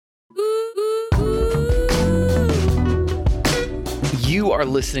You are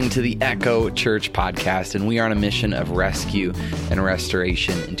listening to the Echo Church podcast, and we are on a mission of rescue and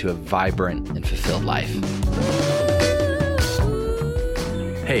restoration into a vibrant and fulfilled life.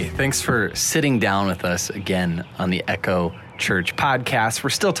 Hey, thanks for sitting down with us again on the Echo Church podcast. We're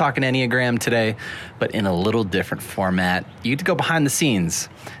still talking Enneagram today, but in a little different format. You get to go behind the scenes.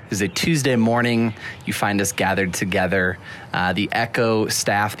 It's a Tuesday morning. You find us gathered together, the Echo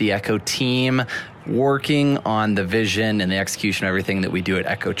staff, the Echo team, working on the vision and the execution of everything that we do at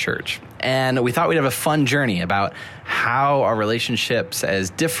Echo Church. And we thought we'd have a fun journey about how our relationships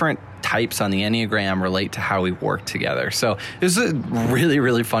as different types on the Enneagram relate to how we work together. So this is a really,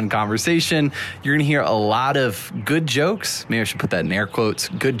 really fun conversation. You're going to hear a lot of good jokes. Maybe I should put that in air quotes,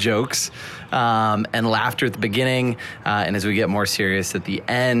 good jokes, and laughter at the beginning. And as we get more serious at the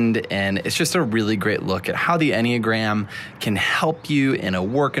end, and it's just a really great look at how the Enneagram can help you in a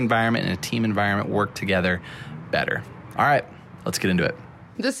work environment and a team environment work together better. All right, let's get into it.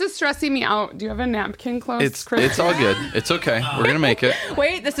 This is stressing me out. Do you have a napkin close, Chris? It's all good. It's okay. We're going to make it.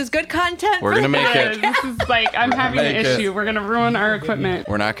 Wait, this is good content. We're going to make it. This is like, I'm having an issue. We're going to ruin our equipment.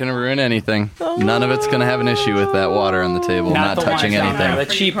 We're not going to ruin anything. None of it's going to have an issue with that water on the table. Not touching anything. The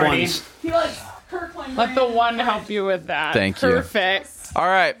cheap ones. Let the one help you with that. Thank you. Perfect. All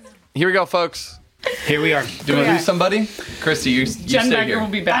right. Here we go, folks. Here we are. Do you want to lose somebody? Christy, you Jen stay Becker here. will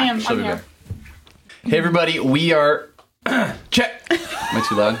be back. She'll be back. Hey, everybody. We are... Check. Am I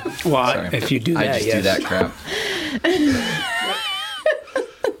too loud? Well, Sorry. if you do that, I just do that crap.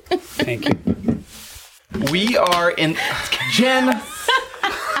 Thank you. We are in... Jen...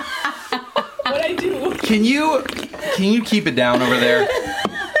 What I do? Can you keep it down over there?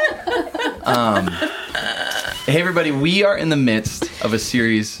 Hey, everybody. We are in the midst of a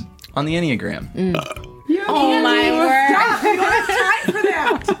series on the Enneagram. Oh my word! Stop! We don't have time for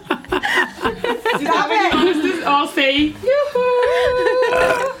that. Stop it! Let's just all say,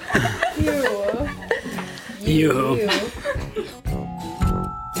 You.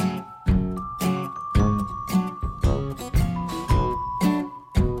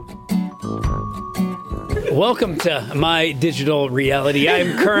 Welcome to my digital reality.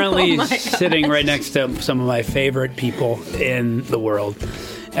 I'm currently sitting right next to some of my favorite people in the world,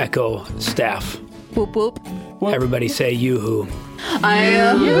 Echo staff. Whoop whoop. Everybody say yoo-hoo. I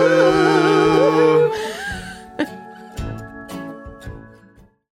am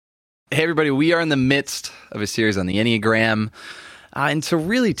Hey, everybody. We are in the midst of a series on the Enneagram. And to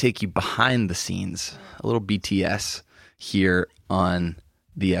really take you behind the scenes, a little BTS here on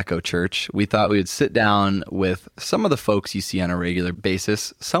the Echo Church, we thought we would sit down with some of the folks you see on a regular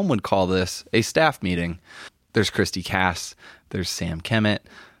basis. Some would call this a staff meeting. There's Christy Cass. There's Sam Kemet.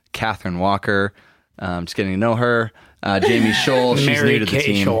 Catherine Walker. Just getting to know her. Jamie Scholl. She's Mary new to the Kay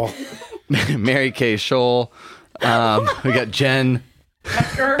team. Scholl. Mary Kay Scholl. We got Jen.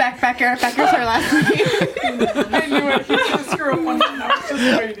 Becker's her last name. I knew it. He's going to screw up one of them. I was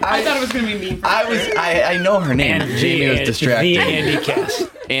just waiting. I thought it was going to be me. I know her name. Jamie was distracted. Andy Cass.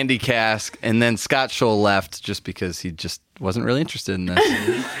 Andy Cask, and then Scott Scholl left just because he just wasn't really interested in this.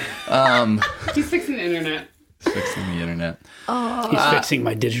 He's fixing the internet. He's fixing the internet. He's fixing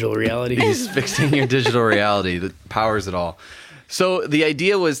my digital reality. He's fixing your digital reality that powers it all. So the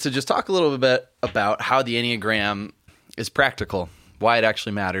idea was to just talk a little bit about how the Enneagram is practical, why it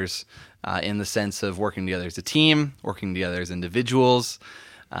actually matters in the sense of working together as a team, working together as individuals,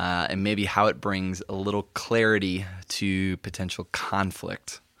 and maybe how it brings a little clarity to potential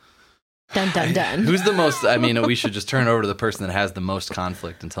conflict. Dun dun dun. Who's the most, I mean, we should just turn it over to the person that has the most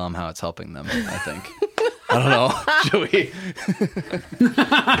conflict and tell them how it's helping them, I think. I don't know. Should we?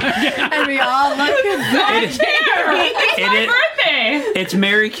 And we all look at It's my birthday. It's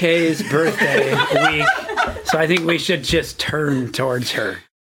Mary Kay's birthday week, so I think we should just turn towards her.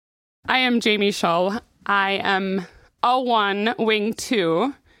 I am Jamie Scholl. I am a 1, wing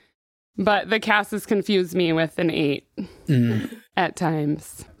 2, but the cast has confused me with an 8 at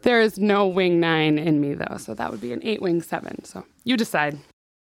times. There is no wing 9 in me, though, so that would be an 8, wing 7. So you decide.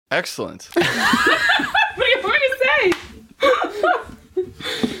 Excellent. What do you want me to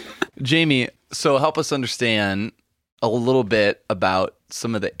say? Jamie, so help us understand a little bit about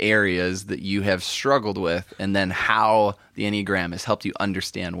some of the areas that you have struggled with, and then how the Enneagram has helped you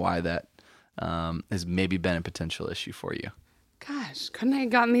understand why that has maybe been a potential issue for you. Gosh, couldn't I have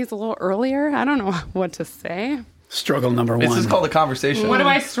gotten these a little earlier? I don't know what to say. Struggle number 1. This is called a conversation. What do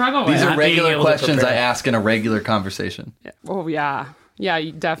I struggle with? These are Not being regular able to questions I prepare. ask in a regular conversation. Oh, yeah. Yeah,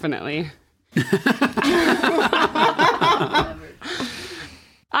 definitely.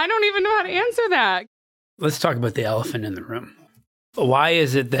 I don't even know how to answer that. Let's talk about the elephant in the room. Why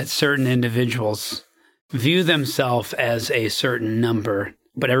is it that certain individuals view themselves as a certain number,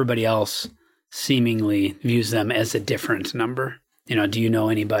 but everybody else seemingly views them as a different number. Do you know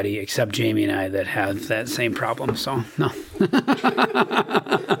anybody except Jamie and I that have that same problem? So, no.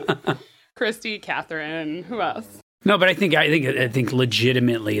 Christy, Catherine, who else? No, but I think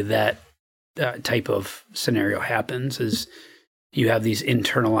legitimately that type of scenario happens is you have these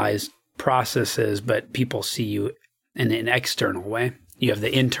internalized processes, but people see you in an external way. You have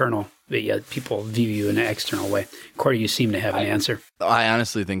the internal, but yet people view you in an external way. Corey, you seem to have an answer. I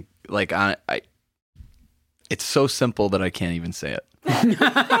honestly think, it's so simple that I can't even say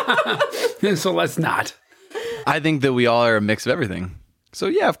it. So let's not. I think that we all are a mix of everything. So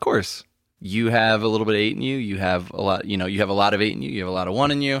yeah, of course. You have a little bit of 8 in you. You have a lot, you have a lot of 8 in you. You have a lot of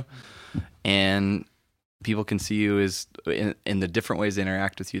 1 in you. And people can see you as in the different ways they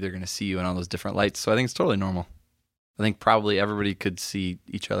interact with you. They're going to see you in all those different lights. So I think it's totally normal. I think probably everybody could see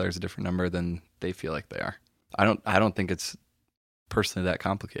each other as a different number than they feel like they are. I don't think it's personally that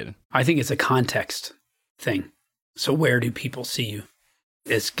complicated. I think it's a context thing. So where do people see you?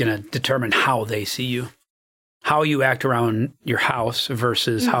 It's going to determine how they see you. How you act around your house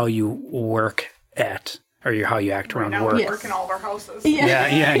versus how you work at, or how you act around now work. We work in all of our houses.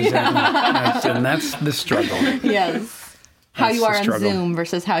 Yeah, exactly. And that's the struggle. Yes. How That's you the are on struggle. Zoom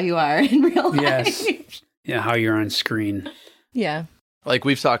versus how you are in real life. Yes. Yeah, how you're on screen. Yeah. Like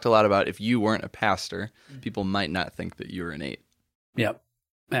we've talked a lot about, if you weren't a pastor, people might not think that you were an 8. Yep.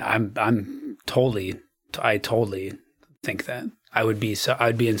 I totally think that.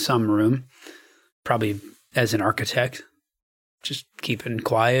 I'd be in some room, probably as an architect, just keeping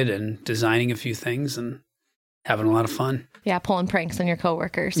quiet and designing a few things and having a lot of fun. Yeah, pulling pranks on your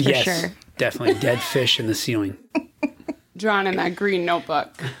coworkers for sure. Definitely. Dead fish in the ceiling. Drawing in that green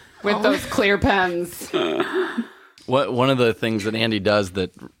notebook with those clear pens. One of the things that Andy does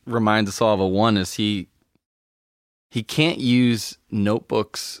that reminds us all of a 1 is he can't use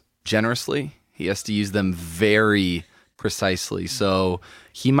notebooks generously. He has to use them very precisely. So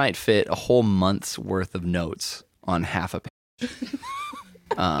he might fit a whole month's worth of notes on half a page.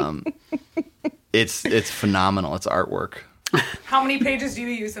 It's phenomenal. It's artwork. How many pages do you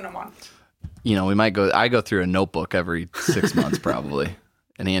use in a month? I go through a notebook every 6 months probably.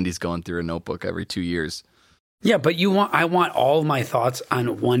 And Andy's going through a notebook every 2 years. Yeah, but I want all of my thoughts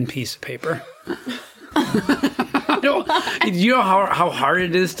on one piece of paper. You know how hard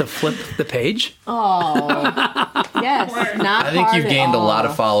it is to flip the page? Oh, yes. Not I think hard you've at gained a all. lot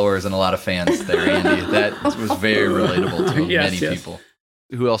of followers and a lot of fans there, Andy. That was very relatable to Yes, many yes. people.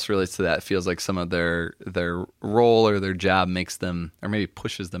 Who else relates to that? It feels like some of their role or their job makes them, or maybe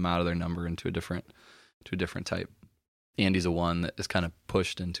pushes them out of their number into a different type. Andy's a 1 that is kind of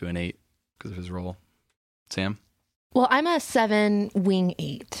pushed into an 8 because of his role. Sam? Well, I'm a 7 wing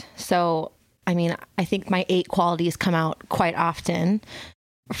 8. So, I think my 8 qualities come out quite often.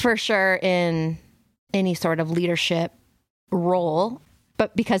 For sure in any sort of leadership role,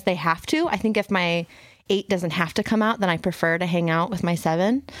 but because they have to. I think if my 8 doesn't have to come out, then I prefer to hang out with my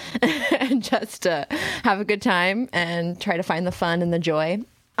 7 and just have a good time and try to find the fun and the joy.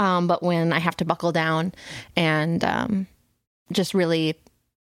 But when I have to buckle down and just really,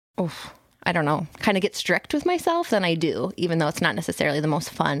 kind of get strict with myself, then I do, even though it's not necessarily the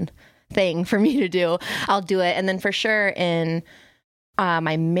most fun thing for me to do. I'll do it. And then for sure in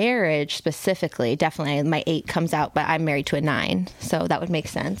my marriage specifically, definitely my 8 comes out, but I'm married to a 9. So that would make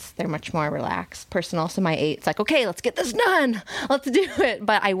sense. They're much more relaxed, personal. So my 8's like, okay, let's get this done. Let's do it.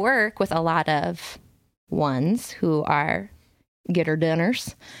 But I work with a lot of 1s who are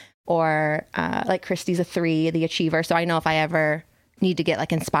getter-doners, or like Christy's a 3, the achiever. So I know if I ever need to get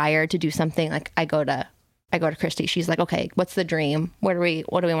like inspired to do something, like I go to Christy. She's like, okay, what's the dream? What do we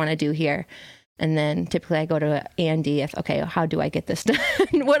want to do here? And then typically I go to Andy how do I get this done?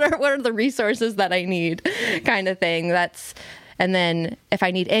 what are the resources that I need, kind of thing. And then if I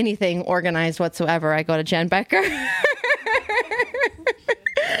need anything organized whatsoever, I go to Jen Becker.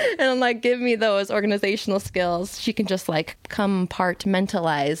 And I'm like, give me those organizational skills. She can just like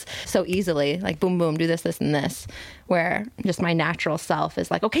compartmentalize so easily, like boom, boom, do this, and this, where just my natural self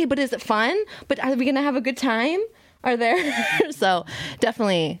is like, okay, but is it fun? But are we going to have a good time? Are there? So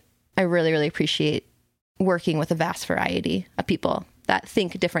definitely, I really, really appreciate working with a vast variety of people that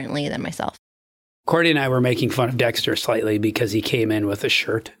think differently than myself. Cordy and I were making fun of Dexter slightly because he came in with a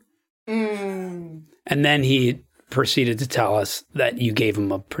shirt. And then he proceeded to tell us that you gave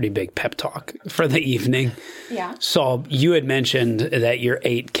him a pretty big pep talk for the evening. Yeah. So you had mentioned that your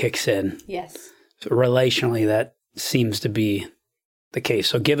 8 kicks in. Yes. So relationally, that seems to be the case.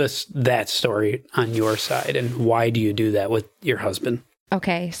 So give us that story on your side, and why do you do that with your husband?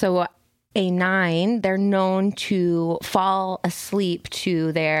 Okay, so a 9, they're known to fall asleep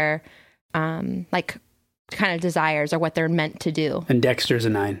to their like kind of desires or what they're meant to do. And Dexter's a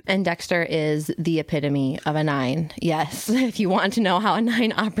 9. And Dexter is the epitome of a 9. Yes. If you want to know how a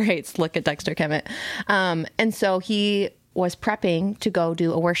 9 operates, look at Dexter Kemet. And so he was prepping to go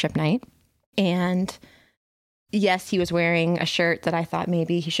do a worship night. And yes, he was wearing a shirt that I thought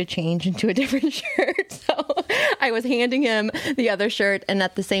maybe he should change into a different shirt. So I was handing him the other shirt. And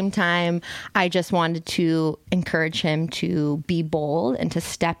at the same time, I just wanted to encourage him to be bold and to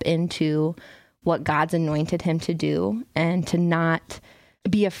step into what God's anointed him to do and to not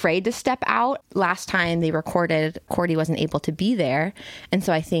be afraid to step out. Last time they recorded, Cordy wasn't able to be there. And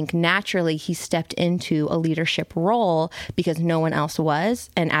so I think naturally he stepped into a leadership role because no one else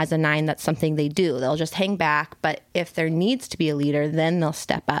was. And as a 9, that's something they do. They'll just hang back. But if there needs to be a leader, then they'll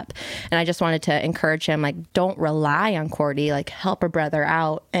step up. And I just wanted to encourage him, like, don't rely on Cordy, like help a brother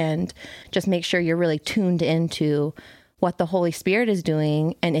out and just make sure you're really tuned into what the Holy Spirit is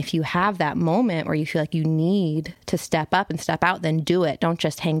doing. And if you have that moment where you feel like you need to step up and step out, then do it. Don't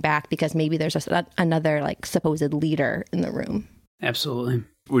just hang back because maybe there's another like supposed leader in the room. Absolutely.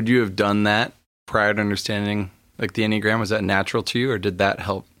 Would you have done that prior to understanding like the Enneagram? Was that natural to you, or did that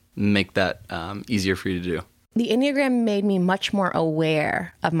help make that easier for you to do? The Enneagram made me much more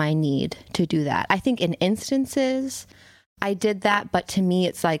aware of my need to do that. I think in instances I did that, but to me,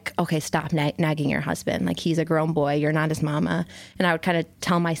 it's like, okay, stop nagging your husband. Like, he's a grown boy. You're not his mama. And I would kind of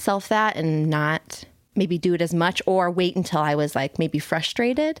tell myself that and not maybe do it as much, or wait until I was like maybe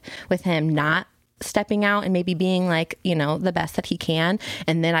frustrated with him not stepping out and maybe being like, you know, the best that he can.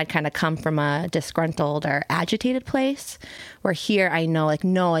 And then I'd kind of come from a disgruntled or agitated place, where here I know, like,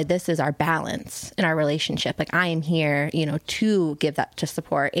 no, this is our balance in our relationship. Like, I am here, you know, to give that to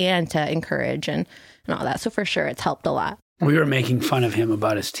support and to encourage and all that. So for sure, it's helped a lot. We were making fun of him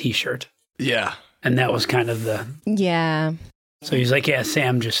about his t-shirt. Yeah. And that was kind of the... Yeah. So he's like, yeah,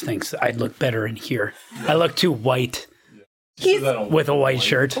 Sam just thinks I'd look better in here. I look too white with a white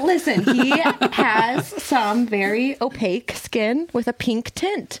shirt. Listen, he has some very opaque skin with a pink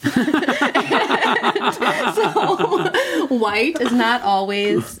tint. So white is not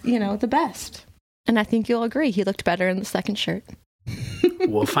always, you know, the best. And I think you'll agree he looked better in the second shirt.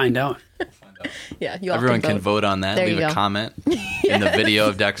 We'll find out. Yeah, you Everyone can vote on that. There Leave you a go. comment in the video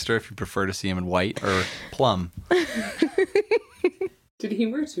of Dexter if you prefer to see him in white or plum. Did he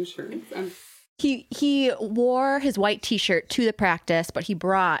wear 2 shirts? He wore his white t-shirt to the practice, but he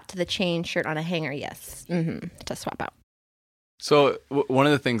brought the chain shirt on a hanger, yes, to swap out. So one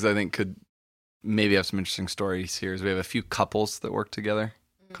of the things I think could maybe have some interesting stories here is we have a few couples that work together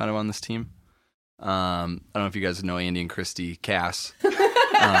kind of on this team. I don't know if you guys know Andy and Christy Cass.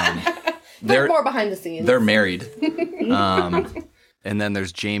 They're more behind the scenes. They're married. And then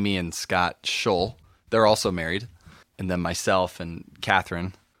there's Jamie and Scott Scholl. They're also married. And then myself and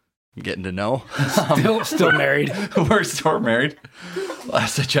Catherine, getting to know. Still married. We're still married.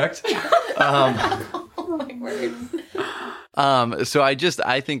 Last I checked. So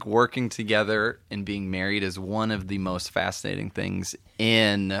I think working together and being married is one of the most fascinating things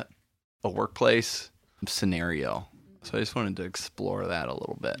in a workplace scenario. So I just wanted to explore that a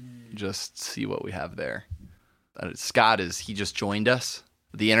little bit, just see what we have there. Scott he just joined us.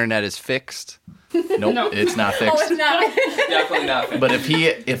 The internet is fixed. Nope, No. it's not fixed. Oh, it's not. Definitely not fixed. But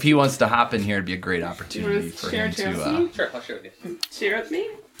if he wants to hop in here, it'd be a great opportunity for him to. Sure, I'll share with you. Share with me?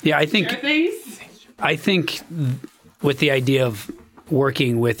 Yeah, I Share think things? with the idea of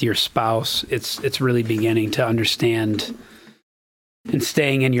working with your spouse, it's really beginning to understand and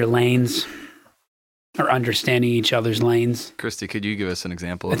staying in your lanes or understanding each other's lanes. Christy, could you give us an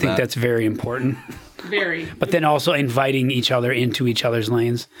example I of think that? that's very important. Very. But then also inviting each other into each other's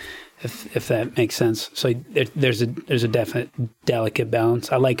lanes, if that makes sense. So there's a definite delicate balance.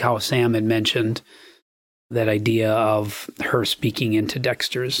 I like how Sam had mentioned that idea of her speaking into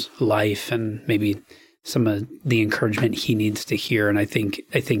Dexter's life and maybe some of the encouragement he needs to hear. And I think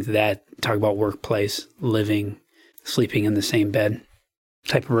that, talk about workplace, living, sleeping in the same bed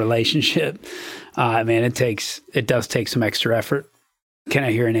type of relationship, man, it does take some extra effort. Can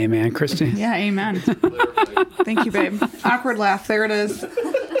I hear an amen, Christy? Yeah, amen. Thank you, babe. Awkward laugh. There it is.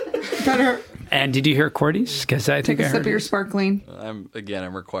 Better And did you hear Cordy's? Because I take think I a sip heard of your it. sparkling. I'm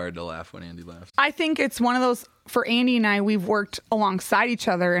required to laugh when Andy laughs. I think it's one of those, for Andy and I, we've worked alongside each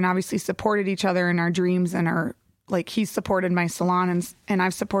other and obviously supported each other in our dreams and our, like, he's supported my salon and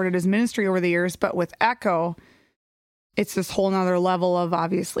I've supported his ministry over the years. But with Echo, it's this whole nother level of,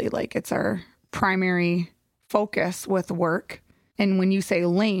 obviously, like, it's our primary focus with work. And when you say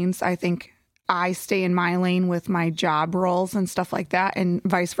lanes, I think I stay in my lane with my job roles and stuff like that, and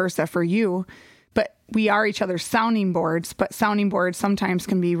vice versa for you. But we are each other's sounding boards, but sounding boards sometimes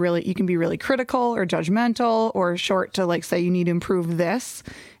can be you can be really critical or judgmental or short to like say you need to improve this.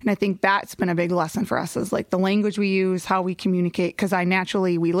 And I think that's been a big lesson for us is like the language we use, how we communicate, because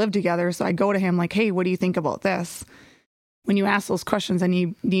we live together. So I go to him like, hey, what do you think about this? When you ask those questions, then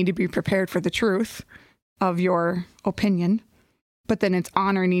you need to be prepared for the truth of your opinion. But then it's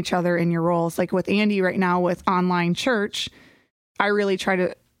honoring each other in your roles. Like with Andy right now with online church, I really try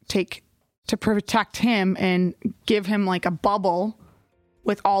to protect him and give him like a bubble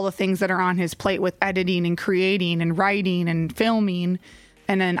with all the things that are on his plate with editing and creating and writing and filming.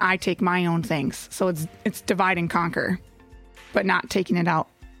 And then I take my own things. So it's divide and conquer, but not taking it out.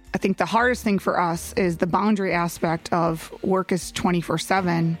 I think the hardest thing for us is the boundary aspect of work is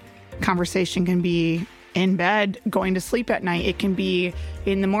 24/7. Conversation can be in bed, going to sleep at night. It can be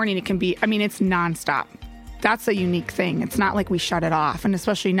in the morning. It's nonstop. That's a unique thing. It's not like we shut it off. And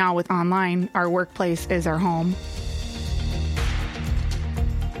especially now with online, our workplace is our home.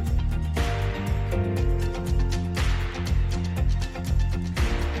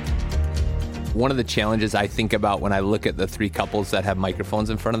 One of the challenges I think about when I look at the 3 couples that have microphones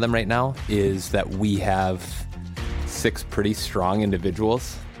in front of them right now is that we have 6 pretty strong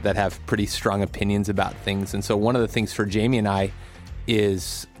individuals that have pretty strong opinions about things. And so one of the things for Jamie and I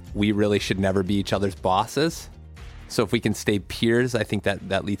is we really should never be each other's bosses. So if we can stay peers, I think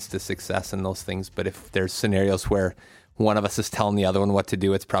that leads to success in those things. But if there's scenarios where one of us is telling the other one what to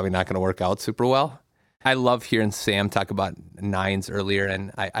do, it's probably not going to work out super well. I love hearing Sam talk about 9s earlier,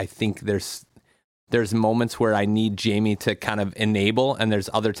 and I think there's moments where I need Jamie to kind of enable, and there's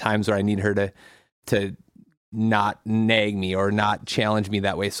other times where I need her to not nag me or not challenge me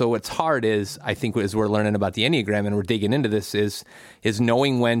that way. So what's hard is, I think as we're learning about the Enneagram and we're digging into this is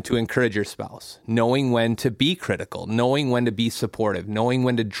knowing when to encourage your spouse, knowing when to be critical, knowing when to be supportive, knowing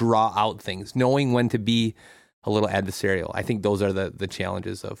when to draw out things, knowing when to be a little adversarial. I think those are the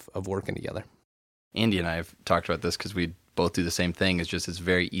challenges of working together. Andy and I have talked about this because we both do the same thing. It's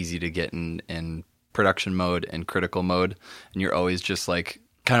very easy to get in production mode and critical mode. And you're always just like,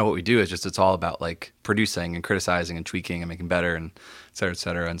 kind of what we do is it's all about like producing and criticizing and tweaking and making better and et cetera, et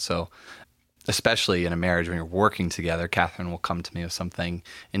cetera. And so especially in a marriage when you're working together, Catherine will come to me with something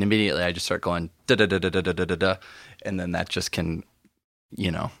and immediately I just start going da-da-da-da-da-da-da-da. And then that just can,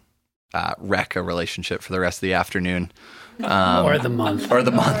 wreck a relationship for the rest of the afternoon. Or the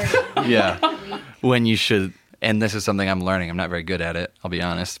month. Yeah. When you should, and this is something I'm learning. I'm not very good at it, I'll be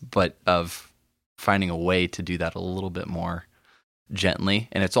honest, but of finding a way to do that a little bit more gently.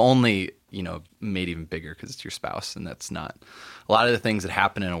 And it's only, made even bigger because it's your spouse. And that's not, a lot of the things that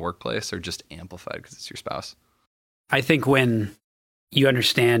happen in a workplace are just amplified because it's your spouse. I think when you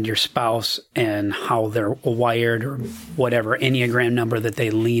understand your spouse and how they're wired or whatever Enneagram number that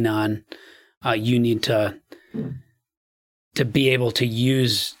they lean on, you need to be able to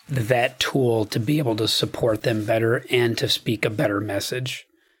use that tool to be able to support them better and to speak a better message.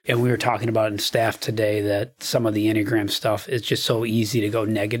 And we were talking about in staff today that some of the Enneagram stuff is just so easy to go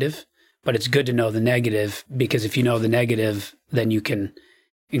negative, but it's good to know the negative because if you know the negative, then you can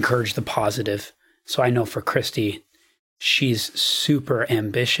encourage the positive. So I know for Christy, she's super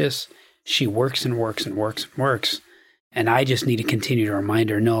ambitious. She works and works and works and works. And I just need to continue to remind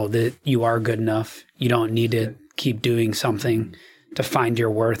her, no, that you are good enough. You don't need to keep doing something to find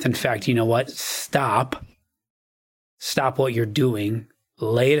your worth. In fact, you know what? Stop what you're doing.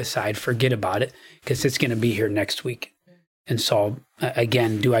 Lay it aside, forget about it, because it's going to be here next week. And so,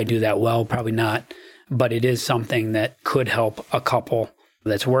 again, do I do that well? Probably not. But it is something that could help a couple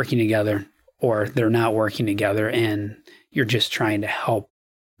that's working together or they're not working together, and you're just trying to help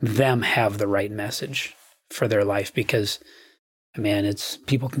them have the right message for their life because, man, it's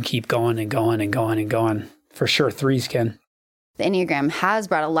people can keep going and going and going and going. For sure, 3s can. The Enneagram has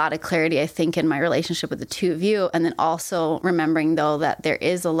brought a lot of clarity, I think, in my relationship with the two of you. And then also remembering, though, that there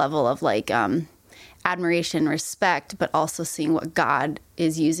is a level of like admiration, respect, but also seeing what God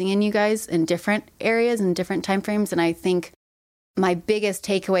is using in you guys in different areas and different timeframes. And I think my biggest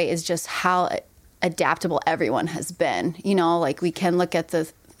takeaway is just how adaptable everyone has been. Like we can look at the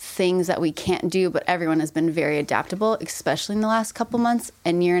things that we can't do, but everyone has been very adaptable, especially in the last couple months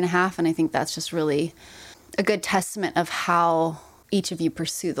and year and a half. And I think that's just really a good testament of how each of you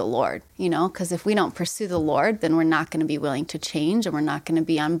pursue the Lord, because if we don't pursue the Lord, then we're not going to be willing to change and we're not going to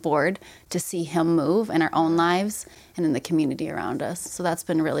be on board to see him move in our own lives and in the community around us. So that's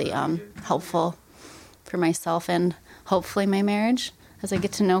been really helpful for myself and hopefully my marriage as I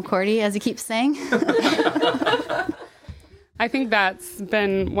get to know Cordy, as he keeps saying. I think that's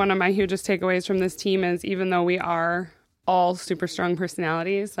been one of my hugest takeaways from this team is even though we are all super strong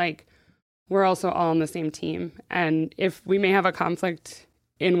personalities, like we're also all on the same team. And if we may have a conflict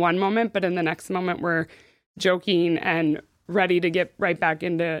in one moment, but in the next moment we're joking and ready to get right back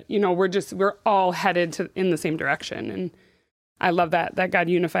into, we're all headed in the same direction. And I love that God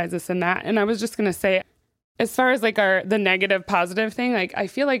unifies us in that. And I was just going to say, as far as like the negative positive thing, like I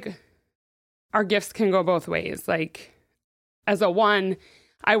feel like our gifts can go both ways. Like as a one,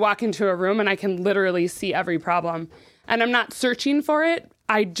 I walk into a room and I can literally see every problem and I'm not searching for it.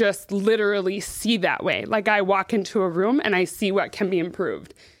 I just literally see that way. Like I walk into a room and I see what can be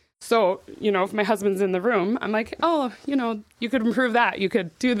improved. So, if my husband's in the room, I'm like, oh, you could improve that. You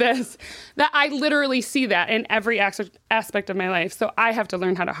could do this. That I literally see that in every aspect of my life. So I have to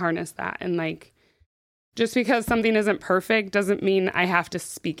learn how to harness that. And like, just because something isn't perfect doesn't mean I have to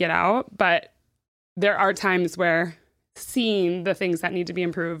speak it out. But there are times where seeing the things that need to be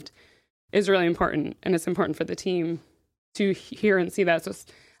improved is really important. And it's important for the team to hear and see that. So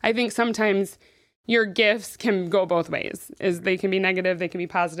I think sometimes your gifts can go both ways. Is they can be negative, they can be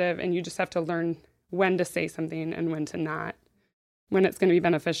positive, and you just have to learn when to say something and when to not. When it's going to be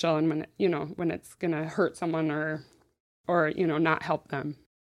beneficial and when it's going to hurt someone or not help them.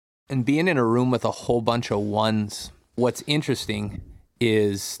 And being in a room with a whole bunch of ones, what's interesting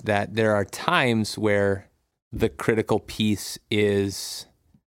is that there are times where the critical piece is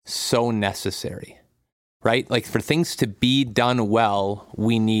so necessary, right? Like for things to be done well,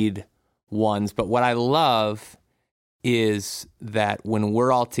 we need ones. But what I love is that when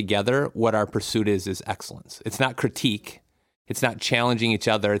we're all together, what our pursuit is excellence. It's not critique. It's not challenging each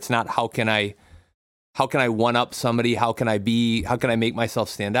other. It's not how can I one up somebody? How can I make myself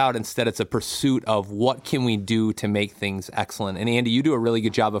stand out? Instead, it's a pursuit of what can we do to make things excellent. And Andy, you do a really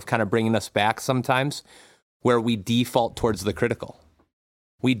good job of kind of bringing us back sometimes where we default towards the critical.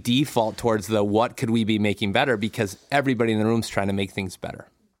 We default towards the what could we be making better because everybody in the room's trying to make things better.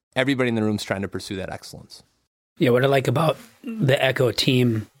 Everybody in the room's trying to pursue that excellence. Yeah, what I like about the Echo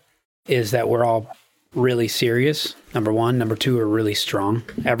team is that we're all really serious, number one. Number two, we're really strong,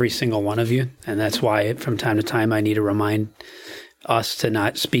 every single one of you. And that's why from time to time I need to remind us to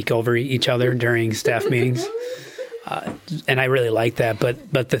not speak over each other during staff meetings. And I really like that.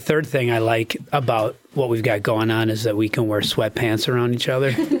 But the third thing I like about what we've got going on is that we can wear sweatpants around each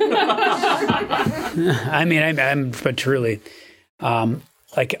other. I mean, but truly,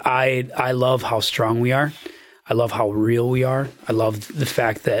 I love how strong we are. I love how real we are. I love the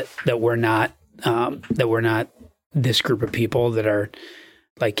fact that we're not this group of people that are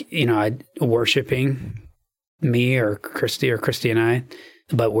worshiping me or Christy and I,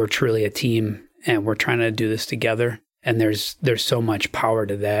 but we're truly a team and we're trying to do this together. And there's so much power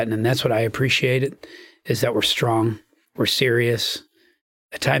to that. And that's what I appreciate is that we're strong, we're serious,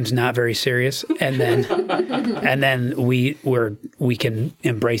 at times not very serious. And then we can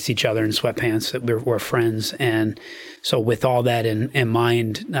embrace each other in sweatpants, that we're friends. And so with all that in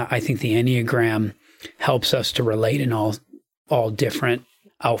mind, I think the Enneagram helps us to relate in all different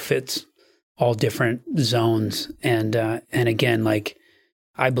outfits, all different zones. And again, like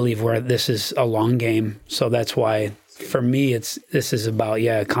I believe this is a long game. So that's why for me, this is about,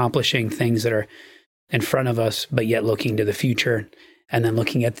 accomplishing things that are in front of us, but yet looking to the future. And then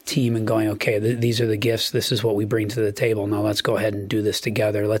looking at the team and going, okay, these are the gifts. This is what we bring to the table. Now let's go ahead and do this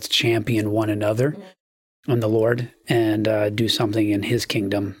together. Let's champion one another on the Lord and do something in his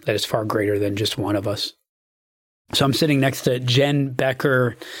kingdom that is far greater than just one of us. So I'm sitting next to Jen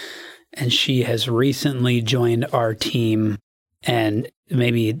Becker, and she has recently joined our team and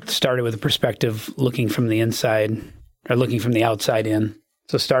maybe started with a perspective looking from the inside or looking from the outside in.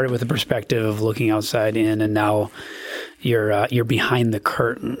 So started with a perspective of looking outside in, and now you're behind the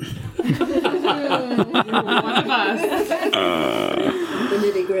curtain. One of us. The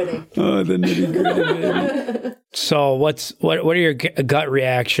nitty gritty. Oh, the nitty gritty. So what are your gut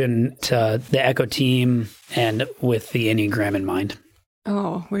reaction to the Echo team and with the Enneagram in mind?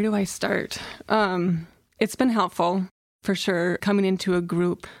 Oh, where do I start? It's been helpful for sure coming into a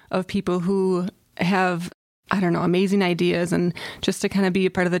group of people who have, amazing ideas, and just to kind of be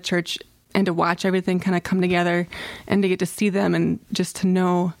a part of the church and to watch everything kind of come together and to get to see them and just to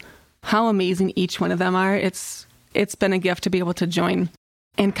know how amazing each one of them are. It's been a gift to be able to join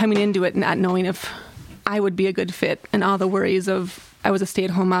and coming into it not knowing if I would be a good fit, and all the worries of I was a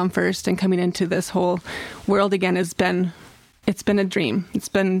stay-at-home mom first and coming into this whole world again it's been a dream. It's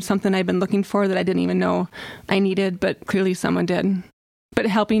been something I've been looking for that I didn't even know I needed, but clearly someone did. But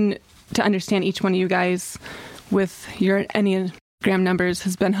helping to understand each one of you guys with your Enneagram numbers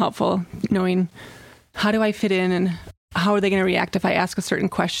has been helpful, knowing how do I fit in and how are they going to react if I ask a certain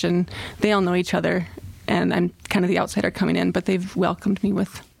question? They all know each other, and I'm kind of the outsider coming in, but they've welcomed me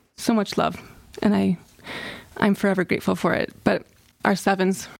with so much love, and I'm forever grateful for it. But our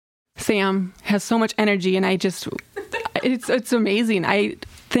 7s, Sam, has so much energy, and it's amazing. I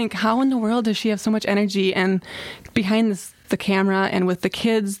think, how in the world does she have so much energy? And behind the camera and with the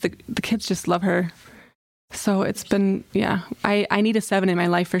kids, the kids just love her. So it's been, I need a 7 in my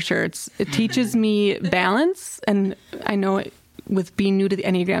life for sure. It teaches me balance. And I know with being new to the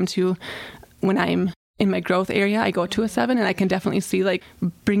Enneagram too, when I'm in my growth area, I go to a 7, and I can definitely see like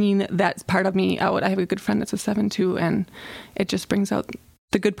bringing that part of me out. I have a good friend that's a 7 too, and it just brings out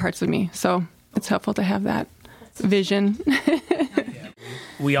the good parts of me. So it's helpful to have that vision.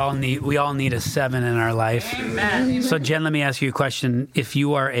 We all need a 7 in our life. Amen. So Jen, let me ask you a question. If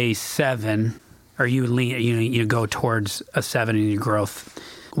you are a 7, or you go towards a 7 in your growth,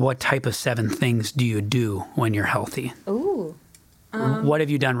 what type of 7 things do you do when you're healthy? Ooh. What have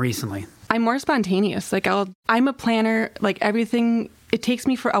you done recently? I'm more spontaneous. Like I'm a planner, like everything, it takes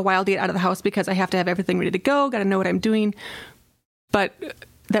me for a while to get out of the house because I have to have everything ready to go, got to know what I'm doing. But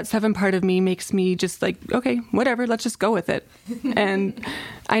that 7 part of me makes me just like, okay, whatever, let's just go with it. And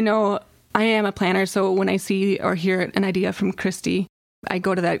I know I am a planner, so when I see or hear an idea from Christy, I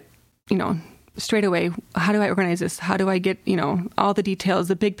go to that, straight away. How do I organize this? How do I get, all the details,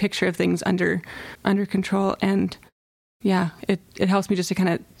 the big picture of things under control? And yeah, it helps me just to kind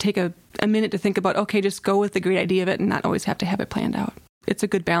of take a minute to think about, okay, just go with the great idea of it and not always have to have it planned out. It's a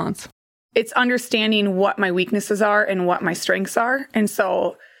good balance. It's understanding what my weaknesses are and what my strengths are. And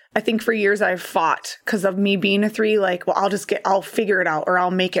so I think for years I've fought because of me being a 3, like, well, I'll figure it out, or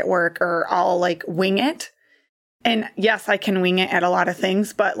I'll make it work, or I'll like wing it. And yes, I can wing it at a lot of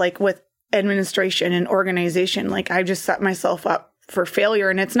things, but like with administration and organization, like I just set myself up for failure.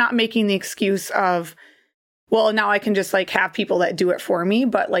 And it's not making the excuse of, well, now I can just like have people that do it for me,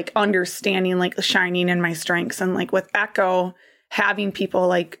 but like understanding, like shining in my strengths. And like with Echo, having people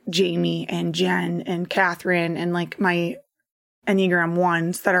like Jamie and Jen and Catherine and like my Enneagram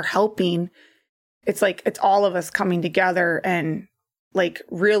 1s that are helping, it's like, it's all of us coming together and like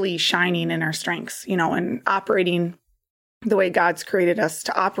really shining in our strengths, and operating the way God's created us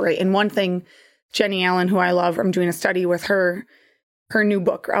to operate. And one thing, Jenny Allen, who I love, I'm doing a study with her new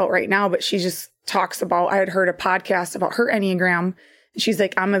book out right now, but she just talks about, I had heard a podcast about her Enneagram. And she's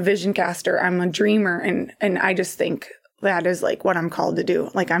like, I'm a vision caster, I'm a dreamer. And I just think that is like what I'm called to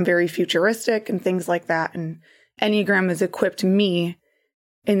do. Like I'm very futuristic and things like that. And Enneagram has equipped me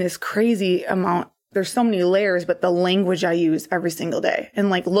in this crazy amount. There's so many layers, but the language I use every single day. And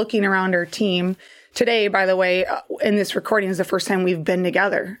like looking around our team today, by the way, in this recording is the first time we've been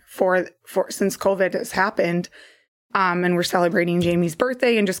together for since COVID has happened. And we're celebrating Jamie's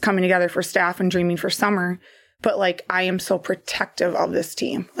birthday and just coming together for staff and dreaming for summer. But like, I am so protective of this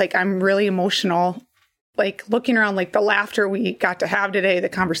team. Like I'm really emotional, like looking around, like the laughter we got to have today, the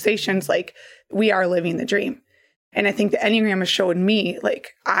conversations, like we are living the dream. And I think the Enneagram has showed me, like,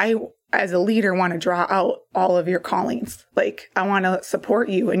 I, as a leader, want to draw out all of your callings. Like, I want to support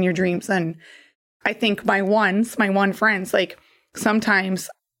you in your dreams. And I think my 1 friends, like, sometimes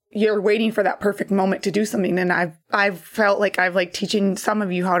you're waiting for that perfect moment to do something. And I've felt like I've like teaching some of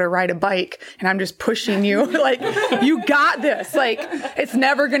you how to ride a bike, and I'm just pushing you like, you got this. Like, it's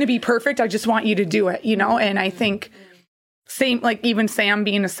never going to be perfect. I just want you to do it, And I think same, like even Sam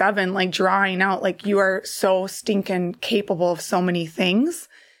being a 7, like drawing out, like you are so stinking capable of so many things,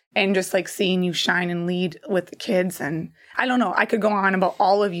 and just like seeing you shine and lead with the kids. And I don't know, I could go on about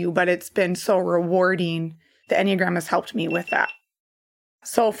all of you, but it's been so rewarding. The Enneagram has helped me with that.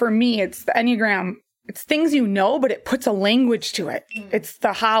 So for me, it's the Enneagram, it's things but it puts a language to it. It's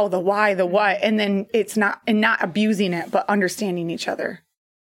the how, the why, the what, and then it's not abusing it, but understanding each other.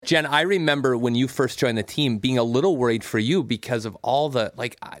 Jen, I remember when you first joined the team being a little worried for you because of all the,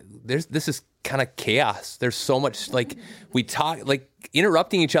 this is kind of chaos. There's so much, like, we talk, like,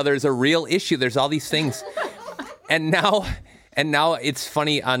 interrupting each other is a real issue. There's all these things. And now it's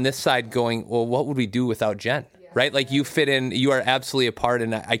funny on this side going, well, what would we do without Jen? Right? Like, you fit in, you are absolutely a part,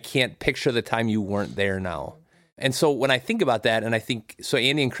 and I can't picture the time you weren't there now. And so when I think about that, and I think, so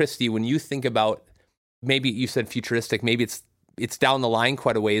Andy and Christy, when you think about, maybe you said futuristic, maybe it's down the line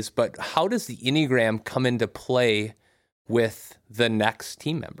quite a ways, but how does the Enneagram come into play with the next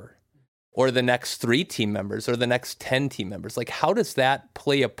team member, or the next 3 team members, or the next 10 team members? Like, how does that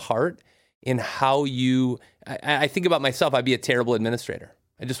play a part in how you, I think about myself, I'd be a terrible administrator.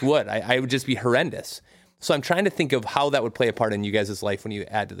 I just would. I would just be horrendous. So I'm trying to think of how that would play a part in you guys' life when you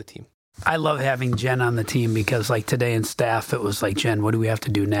add to the team. I love having Jen on the team because, like, today in staff, it was like, Jen, what do we have to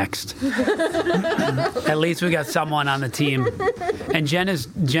do next? At least we got someone on the team. And Jen is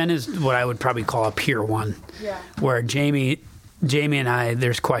what I would probably call a peer one. Yeah. Where Jamie and I,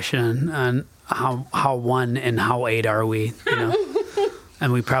 there's question on how 1 and how 8 are we, you know?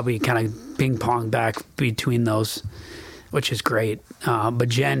 And we probably kind of ping pong back between those, which is great. But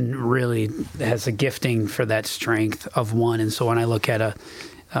Jen really has a gifting for that strength of 1. And so when I look at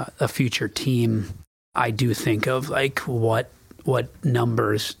a future team, I do think of like what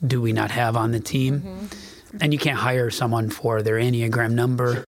numbers do we not have on the team? Mm-hmm. And you can't hire someone for their Enneagram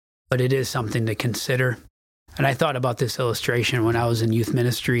number, but it is something to consider. And I thought about this illustration when I was in youth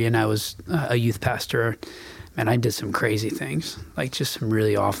ministry and I was a youth pastor, and I did some crazy things, like just some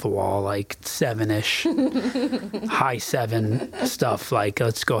really off the wall, like 7-ish, high 7 stuff. Like,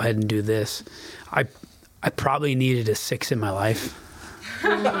 let's go ahead and do this. I probably needed a 6 in my life. You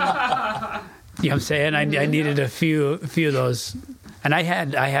know what I'm saying? I needed a few of those, and I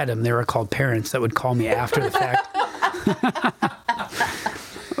had them. They were called parents that would call me after the fact.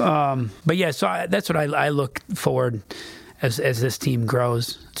 But yeah, so that's what I look forward as this team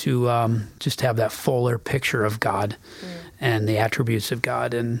grows to just have that fuller picture of God and the attributes of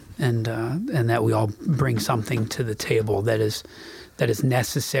God, and that we all bring something to the table that is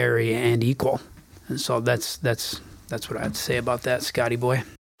necessary and equal. And so that's what I'd say about that, Scotty boy.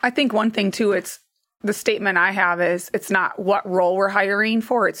 I think one thing too, it's the statement I have is it's not what role we're hiring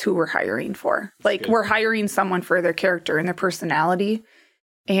for, it's who we're hiring for. Like, we're hiring someone for their character and their personality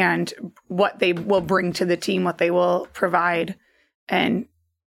and what they will bring to the team, what they will provide. And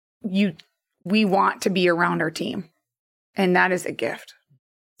we want to be around our team, and that is a gift.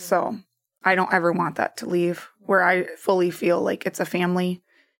 So I don't ever want that to leave, where I fully feel like it's a family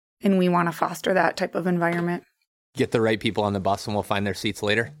and we want to foster that type of environment. Get the right people on the bus and we'll find their seats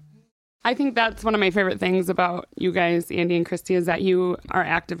later. I think that's one of my favorite things about you guys, Andy and Christy, is that you are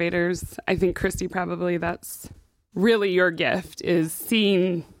activators. I think, Christy, probably that's really your gift, is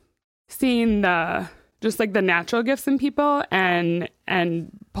seeing the just like the natural gifts in people and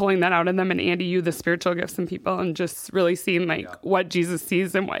pulling that out in them, and Andy, you the spiritual gifts in people, and just really seeing like what Jesus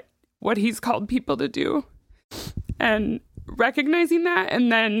sees and what he's called people to do, and recognizing that, and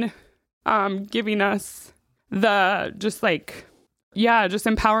then giving us the just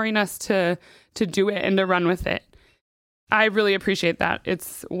empowering us to do it and to run with it. I really appreciate that.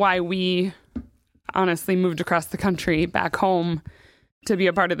 It's why we honestly moved across the country back home to be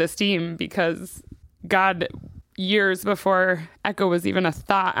a part of this team, because God, years before Echo was even a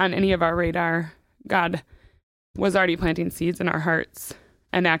thought on any of our radar, God was already planting seeds in our hearts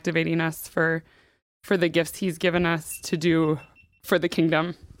and activating us for the gifts he's given us to do for the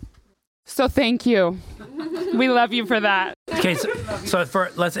kingdom. So thank you. We love you for that. Okay, so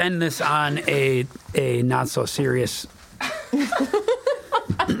let's end this on a not so serious,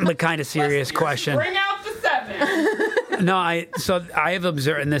 but kind of serious question. Bring out the 7. No, I have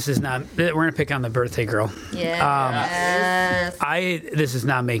observed, and this is not. We're gonna pick on the birthday girl. Yes. This is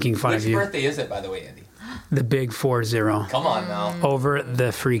not making fun of you. Which birthday is it, by the way, Andy? The big 40. Come on now. Over the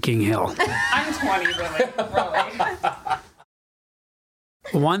freaking hill. I'm 20, really.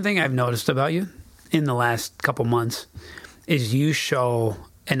 One thing I've noticed about you in the last couple months is you show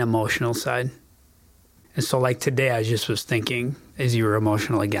an emotional side. And so, like today, I just was thinking, is you were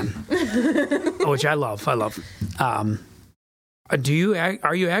emotional again, which I love. Are you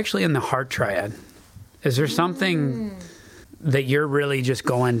actually in the heart triad? Is there something that you're really just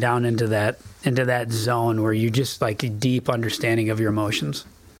going down into that zone where you just like a deep understanding of your emotions?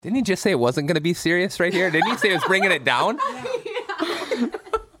 Didn't he just say it wasn't going to be serious right here? Didn't he say it was bringing it down?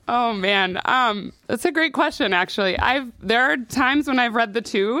 Oh man, that's a great question. Actually, there are times when I've read the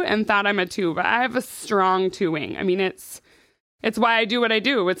 2 and thought I'm a 2, but I have a strong 2 wing. I mean, it's why I do what I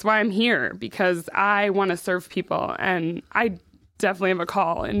do. It's why I'm here, because I want to serve people, and I definitely have a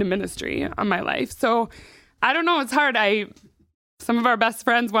call into ministry on my life. So I don't know. It's hard. Some of our best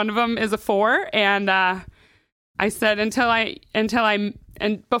friends, one of them is a 4, and I said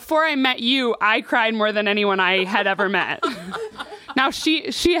and before I met you, I cried more than anyone I had ever met. Now she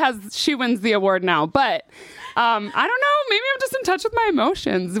wins the award now, but I don't know. Maybe I'm just in touch with my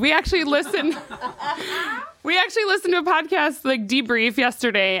emotions. We actually listened to a podcast, like Debrief,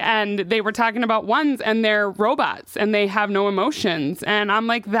 yesterday, and they were talking about 1s and they're robots and they have no emotions. And I'm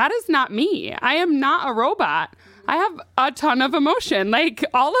like, that is not me. I am not a robot. I have a ton of emotion, like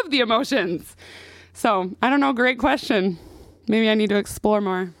all of the emotions. So I don't know. Great question. Maybe I need to explore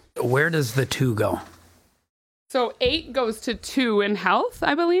more. Where does the 2 go? So 8 goes to 2 in health,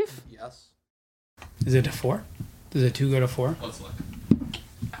 I believe. Yes. Is it a 4? Does a 2 go to 4? Let's look.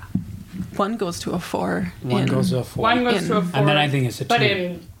 1 goes to a 4. One goes to a 4. One goes to a 4. And then I think it's a 2. But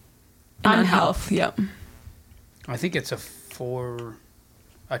in unhealth. Yep. I think it's a 2,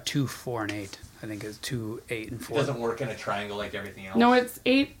 4, and 8. I think it's 2, 8, and 4. It doesn't work in a triangle like everything else. No, it's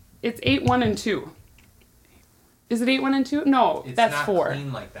 8. It's 8, 1, and 2. Is it 8, 1, and 2? No, It's that's not 4.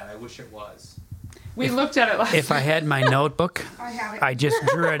 clean like that. I wish it was. We looked at it last If I had my notebook, I just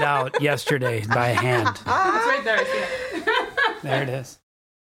drew it out yesterday by hand. It's right there. I see it. There it is.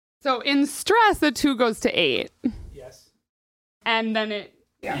 So in stress, a 2 goes to 8. Yes. And then it...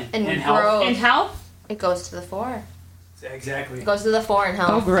 And In health. growth, In health? it goes to the 4. Exactly. It goes to the 4 in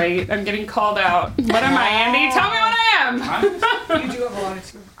health. Oh, great. I'm getting called out. What am I, Andy? Tell me what I am. You do have a lot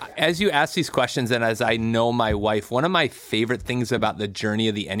of 2. As you ask these questions, and as I know my wife, one of my favorite things about the journey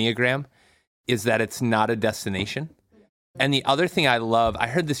of the Enneagram is that it's not a destination. And the other thing I love, I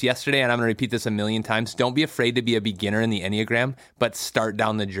heard this yesterday, and I'm going to repeat this a million times. Don't be afraid to be a beginner in the Enneagram, but start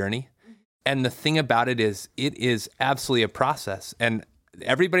down the journey. And the thing about it is absolutely a process. And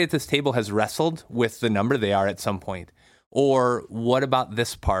everybody at this table has wrestled with the number they are at some point. Or what about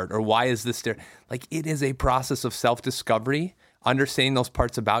this part? Or why is this there? Like, it is a process of self-discovery, understanding those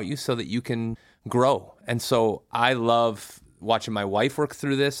parts about you so that you can grow. And so I love watching my wife work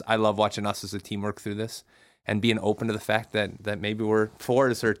through this. I love watching us as a team work through this and being open to the fact that maybe we're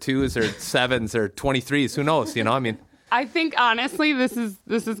 4s or 2s or 7s or 23s. Who knows? You know, I mean, I think, honestly, this is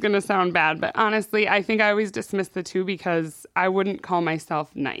going to sound bad, but honestly, I think I always dismiss the 2 because I wouldn't call myself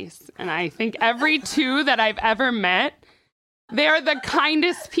nice. And I think every 2 that I've ever met, they are the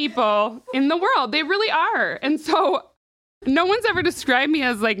kindest people in the world. They really are. And so no one's ever described me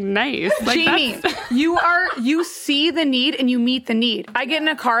as like nice. Like, Jamie, you see the need and you meet the need. I get in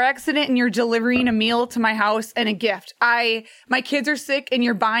a car accident and you're delivering a meal to my house and a gift. My kids are sick and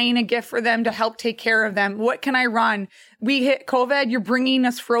you're buying a gift for them to help take care of them. What can I run? We hit COVID. You're bringing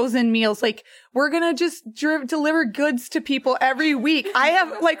us frozen meals. Like, we're going to just deliver goods to people every week. I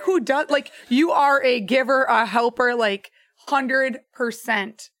have who does, you are a giver, a helper,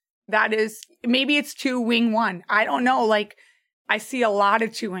 100%. That is, maybe it's 2, wing 1. I don't know. I see a lot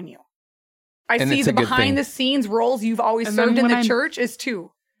of 2 in you. I And see it's a the good behind thing. the scenes roles you've always And then served in when the I'm church is 2.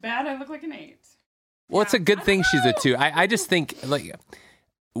 bad, I look like an 8. well, it's a good thing she's a 2. I just think,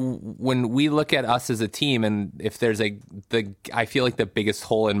 when we look at us as a team, and if there's I feel like the biggest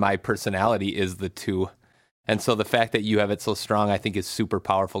hole in my personality is the 2. And so the fact that you have it so strong, I think is super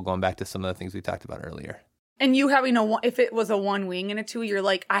powerful, going back to some of the things we talked about earlier. And you having if it was a 1 wing and a 2, you're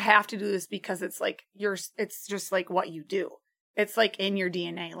I have to do this because it's it's just what you do. It's in your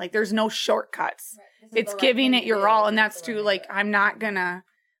DNA. There's no shortcuts. It's giving it your all. And that's too, I'm not gonna,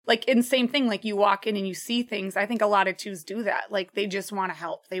 in same thing, you walk in and you see things. I think a lot of 2s do that. They just want to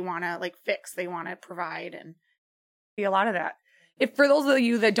help. They want to fix. They want to provide, and see a lot of that. If for those of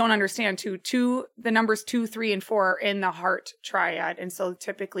you that don't understand, the numbers 2, 3, and 4 are in the heart triad. And so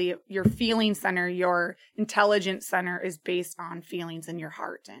typically your feeling center, your intelligence center is based on feelings in your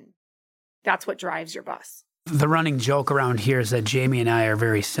heart. And that's what drives your bus. The running joke around here is that Jamie and I are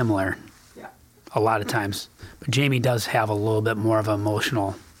very similar. Yeah. A lot of times. But Jamie does have a little bit more of an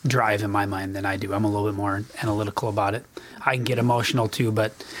emotional drive in my mind than I do. I'm a little bit more analytical about it. I can get emotional too,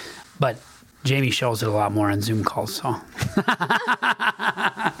 but Jamie shows it a lot more on Zoom calls. So.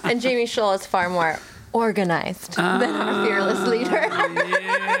 And Jamie Scholl is far more organized than our fearless leader.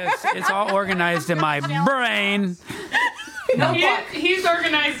 Yes, it's all organized in my brain. He's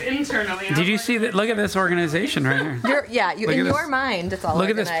organized internally. Did you see that? Look at this organization right here. In your mind, it's all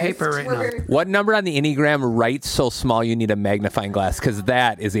Look at organized. this paper right now. What number on the Enneagram writes so small you need a magnifying glass? Because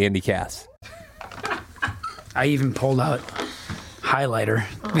that is Andy Cass. I even pulled out highlighter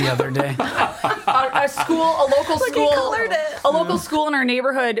the other day. A local school in our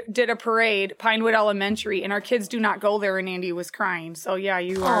neighborhood did a parade, Pinewood Elementary, and our kids do not go there, and Andy was crying. So yeah,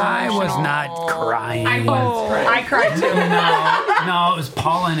 you are. I was not crying. I cried too. No, it was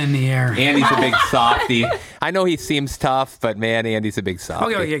pollen in the air. Andy's a big softie. I know he seems tough, but man, Andy's a big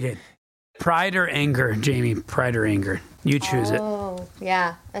softie. Okay. Pride or anger, Jamie? Pride or anger? You choose it. Oh,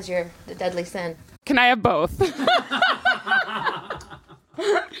 yeah, as the deadly sin. Can I have both?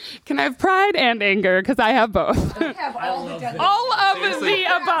 Can I have pride and anger? Because I have both. All of the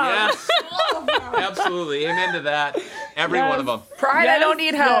above. Yes. Absolutely. Amen to that. Every one of them. Pride, I don't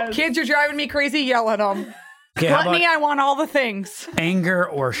need help. Kids are driving me crazy. Yell at them. Okay, how Gluttony, about I want all the things. anger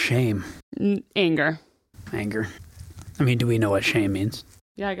or shame? Anger. Anger. I mean, do we know what shame means?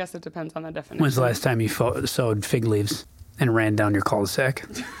 Yeah, I guess it depends on the definition. When's the last time you sowed fig leaves and ran down your cul-de-sac?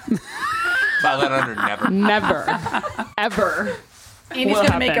 File that under never. Never. Ever. Andy's Will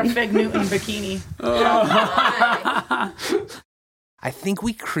going to make a happen. Fig Newton bikini. I think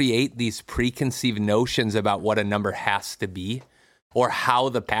we create these preconceived notions about what a number has to be or how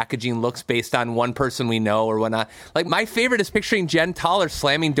the packaging looks based on one person we know or whatnot. Like, my favorite is picturing Jen taller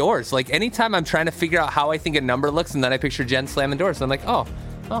slamming doors. Like, anytime I'm trying to figure out how I think a number looks and then I picture Jen slamming doors, I'm like, oh,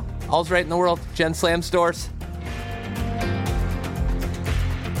 all's right in the world. Jen slams doors.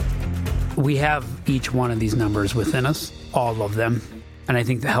 We have each one of these numbers within us, all of them. And I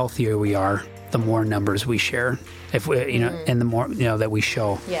think the healthier we are, the more numbers we share. If we, and the more, that we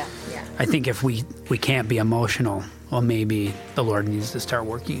show. Yeah. I think if we can't be emotional, well, maybe the Lord needs to start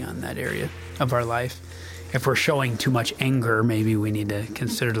working on that area of our life. If we're showing too much anger, maybe we need to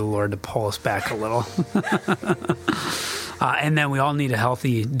consider the Lord to pull us back a little. And then we all need a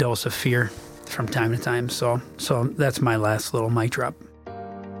healthy dose of fear from time to time. So that's my last little mic drop.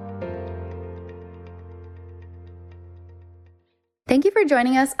 Thank you for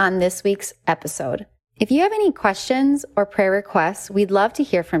joining us on this week's episode. If you have any questions or prayer requests, we'd love to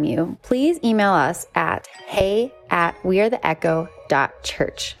hear from you. Please email us at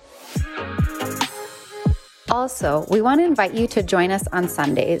hey@wearetheecho.church. Also, we want to invite you to join us on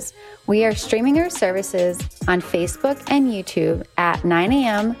Sundays. We are streaming our services on Facebook and YouTube at 9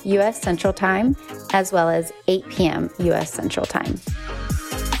 a.m. U.S. Central Time, as well as 8 p.m. U.S. Central Time.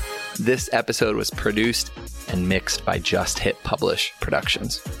 This episode was produced and mixed by Just Hit Publish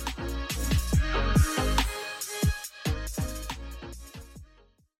Productions.